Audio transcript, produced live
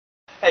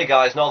Hey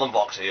guys, Northern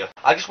Box here.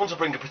 I just want to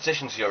bring a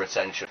petition to your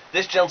attention.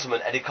 This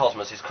gentleman, Eddy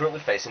Cosmas, is currently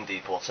facing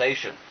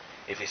deportation.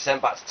 If he's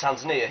sent back to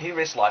Tanzania, he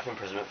risks life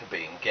imprisonment for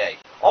being gay.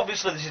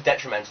 Obviously this is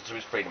detrimental to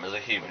his freedom as a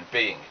human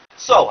being.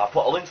 So, I've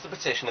put a link to the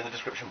petition in the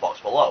description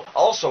box below.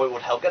 Also, it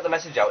would help get the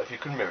message out if you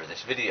could mirror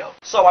this video.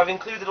 So I've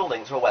included a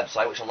link to a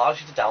website which allows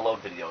you to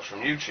download videos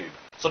from YouTube.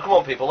 So come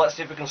on people, let's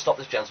see if we can stop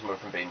this gentleman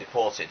from being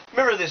deported.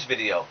 Mirror this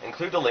video,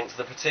 include a link to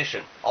the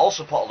petition.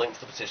 Also put a link to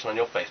the petition on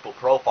your Facebook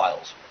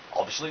profiles.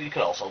 Obviously you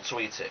can also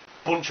tweet it.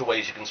 Bunch of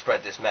ways you can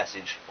spread this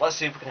message. Let's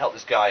see if we can help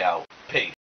this guy out. Peace.